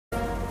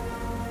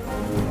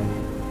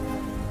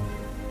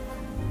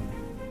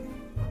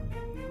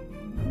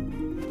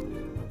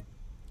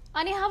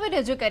અને હવે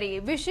રજૂ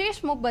કરીએ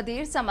વિશેષ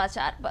મુખબધિર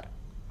સમાચાર પર।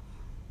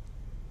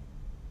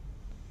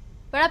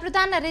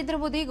 વડાપ્રધાન નરેન્દ્ર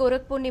મોદી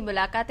ગોરખપુરની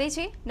મુલાકાતે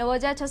છે।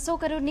 9600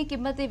 કરોડની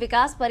કિંમતની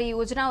વિકાસ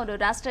પરિયોજનાઓનો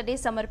રાષ્ટ્રને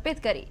સમર્પિત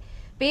કરી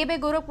પીએમએ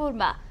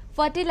ગોરખપુરમાં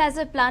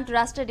ફર્ટિલાઇઝર પ્લાન્ટ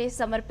રાષ્ટ્રને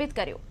સમર્પિત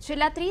કર્યો।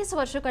 છેલ્લા 30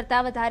 વર્ષો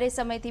કરતાં વધારે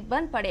સમયથી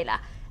બંધ પડેલા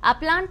આ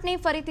પ્લાન્ટને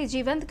ફરીથી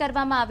જીવંત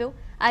કરવામાં આવ્યો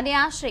અને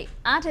આશરે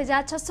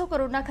 8600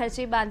 કરોડના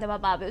ખર્ચે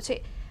બાંધવામાં આવ્યો છે।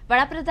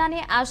 વડાપ્રધાને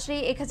આશરે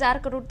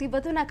 1000 કરોડથી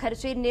વધુના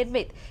ખર્ચે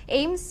નિર્મિત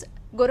એમ્સ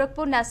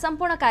ગોરખપુરના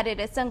સંપૂર્ણ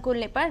કાર્યરત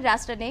સંકુલને પણ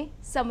રાષ્ટ્રને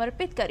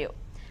સમર્પિત કર્યો।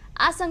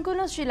 આ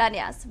સંકુલનો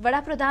શિલાન્યાસ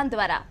વડાપ્રધાન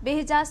દ્વારા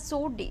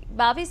 2016ની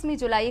 22મી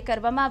જુલાઈએ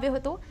કરવામાં આવ્યો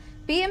હતો।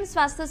 પીએમ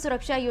સ્વાસ્થ્ય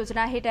સુરક્ષા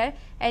યોજના હેઠળ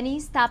એની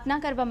સ્થાપના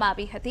કરવામાં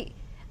આવી હતી।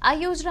 આ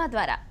યોજના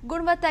દ્વારા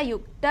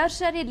ગુણવત્તાયુક્ત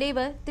ટર્શરી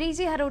લેવલ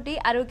ત્રીજી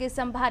હરોળની આરોગ્ય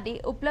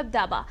સંભાળની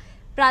ઉપલબ્ધતામાં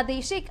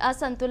પ્રાદેશિક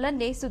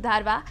અસંતુલનને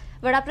સુધારવા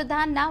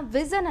વડાપ્રધાનના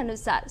વિઝન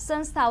અનુસાર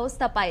સંસ્થાઓ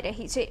સ્થપાઈ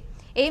રહી છે।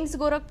 એમ્સ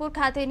ગોરખપુર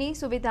ખાતેની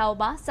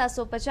સુવિધાઓમાં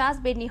 750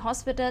 બેડની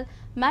hospital,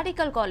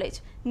 medical college,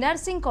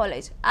 nursing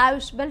college,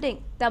 Ayush building,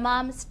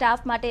 તમામ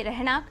સ્ટાફ માટે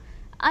રહેણાંક,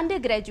 અંડર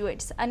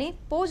ગ્રેજ્યુએટ્સ અને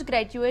પોસ્ટ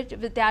ગ્રેજ્યુએટ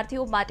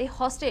વિદ્યાર્થીઓ માટે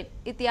હોસ્ટેલ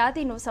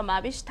ઇત્યાદિનો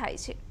સમાવેશ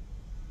થાય છે।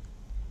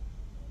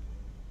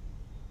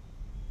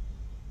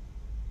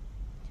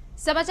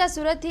 સમાચાર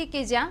સુરતથી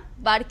કે જ્યાં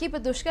બાળકી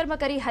પર દુષ્કર્મ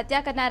કરી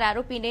હત્યા કરનાર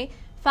આરોપીને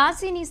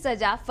ફાંસીની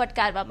સજા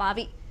ફટકારવામાં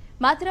આવી।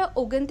 માત્ર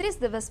 29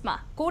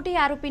 દિવસમાં કોર્ટે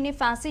આરોપીને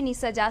ફાંસીની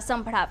સજા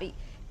સંભળાવી।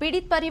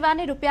 પીડિત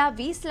પરિવારને રૂપિયા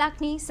 20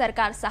 લાખની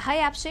સરકાર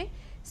સહાય આપશે।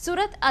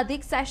 સુરત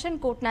અધિક સેશન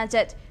કોર્ટના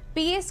જજ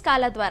પીએસ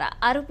કાલા દ્વારા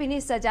આરોપીને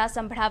સજા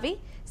સંભળાવી।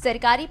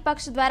 સરકારી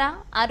પક્ષ દ્વારા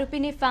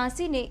આરોપીને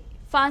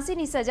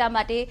ફાંસીની સજા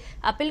માટે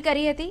અપીલ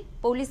કરી હતી।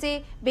 પોલીસે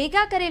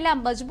ભેગા કરેલા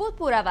મજબૂત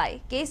પુરાવાએ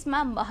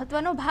કેસમાં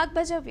મહત્વનો ભાગ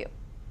ભજવ્યો।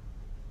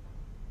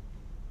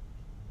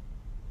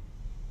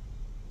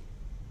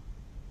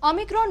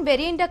 ઓમિક્રોન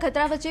વેરિયન્ટ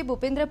ખતરા વચ્ચે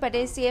ભૂપેન્દ્ર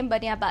પટેલ સીએમ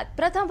બન્યા બાદ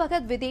પ્રથમ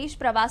વખત વિદેશ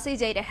પ્રવાસે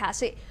જઈ રહ્યા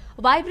છે।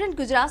 વાઇબ્રન્ટ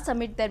ગુજરાત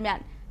સમિટ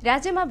દરમિયાન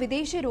રાજ્યમાં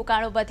વિદેશી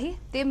રોકાણો વધે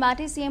તે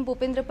માટે સીએમ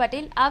ભૂપેન્દ્ર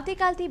પટેલ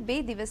આવતીકાલથી 2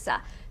 દિવસના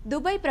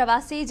દુબઈ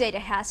પ્રવાસે જઈ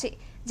રહ્યા છે,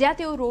 જ્યાં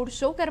તેઓ રોડ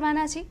શો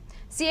કરવાના છે।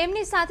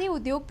 સીએમની સાથે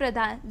ઉદ્યોગ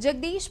પ્રધાન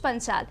જગદીશ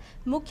પંચાલ,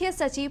 મુખ્ય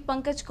સચિવ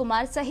પંકજ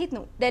કુમાર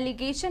સહિતનું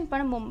ડેલિગેશન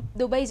પણ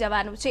દુબઈ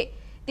જવાનું છે।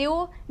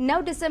 તેઓ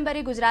 9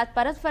 ડિસેમ્બરે ગુજરાત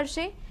પરત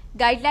ફરશે।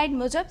 ગાઈડલાઈન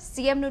મુજબ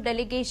સીએમનું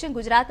ડેલિગેશન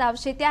ગુજરાત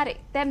આવશે ત્યારે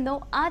તેમનો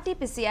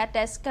આરટી-પીસીઆર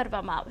ટેસ્ટ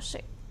કરવામાં આવશે।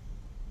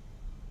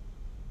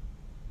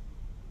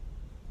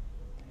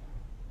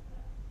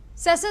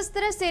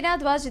 સશસ્ત્ર સેના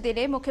ધ્વજ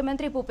દિને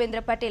મુખ્યમંત્રી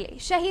ભૂપેન્દ્ર પટેલે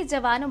શહીદ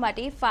જવાનો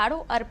માટે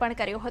ફાળો અર્પણ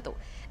કર્યો હતો।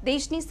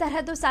 દેશની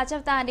સરહદો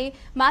સાચવતા અને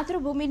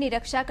માતૃભૂમિની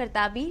રક્ષા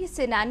કરતા વીર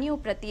સેનાનીઓ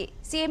પ્રત્યે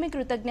સીએમએ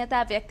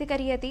કૃતજ્ઞતા વ્યક્ત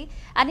કરી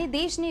હતી અને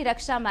દેશની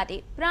રક્ષા માટે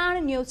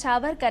પ્રાણ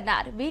ન્યોછાવર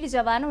કરનાર વીર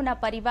જવાનોના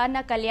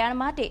પરિવારના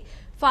કલ્યાણ માટે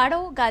ફાળો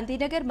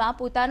ગાંધીનગરમાં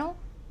પોતાનો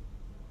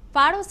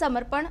ફાળો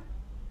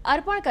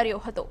અર્પણ કર્યો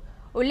હતો।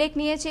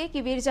 ઉલ્લેખનીય છે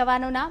કે વીર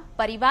જવાનોના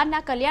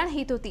પરિવારના કલ્યાણ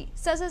હેતુથી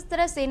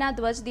સશસ્ત્ર સેના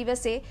ધ્વજ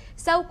દિવસે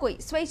સૌ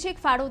કોઈ સ્વૈચ્છિક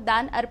ફાળો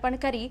દાન અર્પણ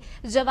કરી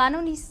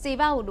જવાનોની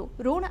સેવાઓનું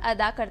ઋણ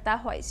અદા કરતા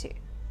હોય છે।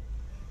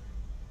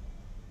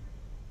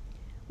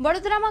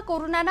 વડોદરામાં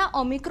કોરોનાના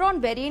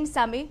ઓમિક્રોન વેરિયન્ટ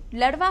સામે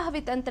લડવા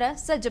હવે તંત્ર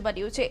સજ્જ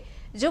બન્યું છે।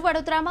 જો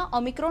વડોદરામાં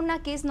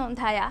ઓમિક્રોનના કેસ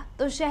નોંધાયા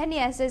તો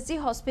શહેરની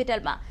એસએસજી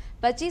હોસ્પિટલમાં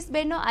 25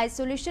 બેડનો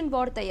આઇસોલેશન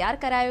વોર્ડ તૈયાર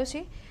કરાયો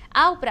છે।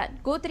 આ ઉપરાંત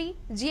ગોત્રી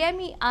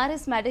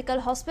જીએમઈઆરએસ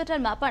મેડિકલ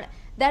હોસ્પિટલમાં પણ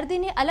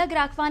દર્દીને અલગ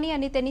રાખવાની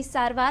અને તેની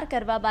સારવાર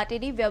કરવા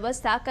માટેની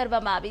વ્યવસ્થા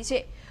કરવામાં આવી છે।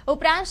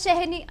 ઉપરાંત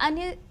શહેરની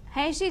અન્ય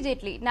 80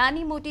 જેટલી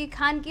નાની મોટી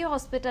ખાનગી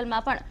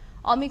હોસ્પિટલમાં પણ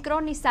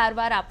ઓમિક્રોનની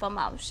સારવાર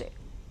આપવામાં આવશે।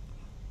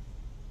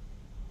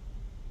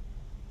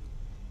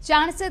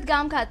 ચાણસદ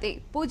ગામ ખાતે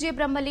પૂજ્ય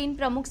બ્રહ્મલીન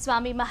પ્રમુખ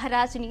સ્વામી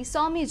મહારાજની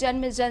 100મી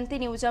જન્મ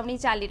જયંતિની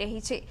ઉજવણી ચાલી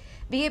રહી છે।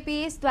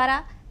 બીએપીએસ દ્વારા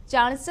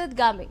ચાણસદ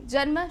ગામે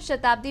જન્મ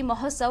શતાબ્દી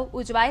મહોત્સવ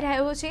ઉજવાઈ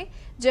રહ્યો છે,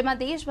 જેમાં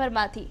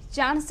દેશભરમાંથી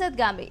ચાણસદ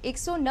ગામે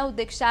 109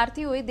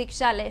 દીક્ષાર્થીઓએ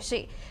દીક્ષા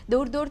લેશે।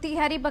 દૂર દૂરથી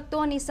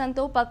હરિભક્તો અને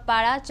સંતો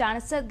પગપાળા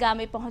ચાણસદ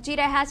ગામે પહોંચી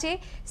રહ્યા છે।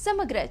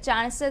 સમગ્ર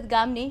ચાણસદ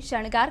ગામને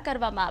શણગાર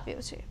કરવામાં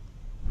આવ્યો છે।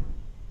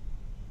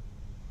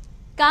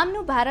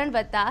 કામનું ભારણ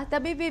વધતા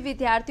તબીબી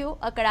વિદ્યાર્થીઓ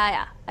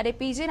અકળાયા અને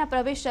પીજીના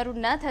પ્રવેશ શરૂ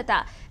ન થતા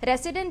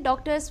રેસિડેન્ટ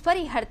ડોક્ટર્સ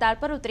ફરી હડતાળ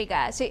પર ઉતરી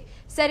ગયા છે।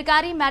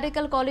 સરકારી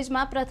મેડિકલ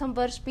કોલેજમાં પ્રથમ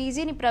વર્ષ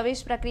પીજીની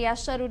પ્રવેશ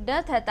પ્રક્રિયા શરૂ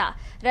ન થતા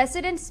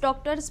રેસિડેન્ટ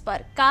ડોક્ટર્સ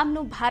પર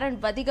કામનું ભારણ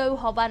વધી ગયું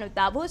હોવાનો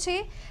દાવો છે,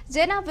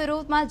 જેના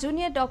વિરોધમાં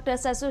જુનિયર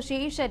ડોક્ટર્સ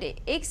એસોસિએશને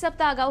 1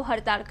 સપ્તાહ અગાઉ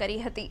હડતાળ કરી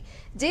હતી।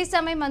 જે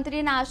સમયે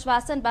મંત્રીના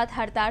આશ્વાસન બાદ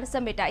હડતાળ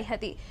સમેટાઈ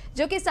હતી।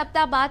 જોકે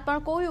સપ્તાહ બાદ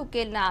પણ કોઈ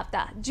ઉકેલ ન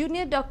આવતા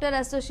જુનિયર ડોક્ટર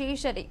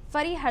એસોસિએશને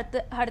ફરી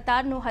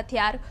હડતાળનું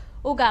હથિયાર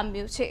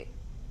ઉગામ્યું છે।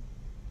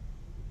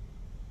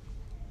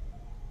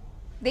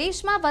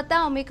 દેશમાં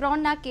વધતા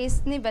ઓમિક્રોનના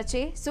કેસની વચ્ચે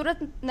સુરત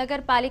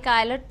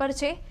નગરપાલિકા એલર્ટ પર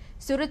છે.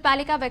 સુરત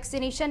પાલિકા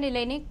વેક્સિનેશનને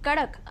લઈને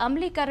કડક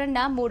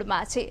અમલીકરણના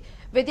મૂડમાં છે.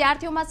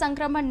 વિદ્યાર્થીઓમાં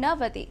સંક્રમણ ન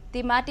વધે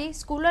તે માટે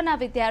સ્કૂલોના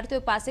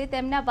વિદ્યાર્થીઓ પાસે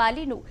તેમના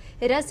વાલીનું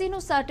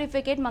રસીનું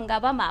સર્ટિફિકેટ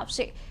મંગાવવામાં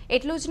આવશે.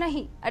 એટલું જ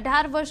નહીં,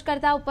 18 વર્ષ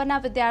કરતાં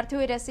ઉપરના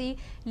વિદ્યાર્થીઓએ રસી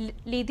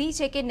લીધી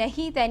છે કે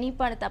નહીં તેની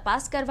પણ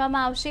તપાસ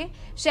કરવામાં આવશે.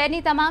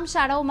 શહેરની તમામ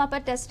શાળાઓમાં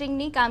પણ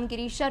ટેસ્ટિંગની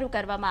કામગીરી શરૂ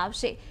કરવામાં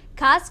આવશે.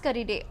 ખાસ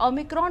કરીને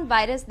ઓમિક્રોન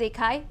વાયરસ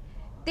દેખાય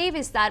તે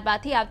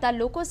વિસ્તારમાંથી આવતા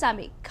લોકો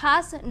સામે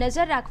ખાસ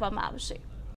નજર રાખવામાં આવશે.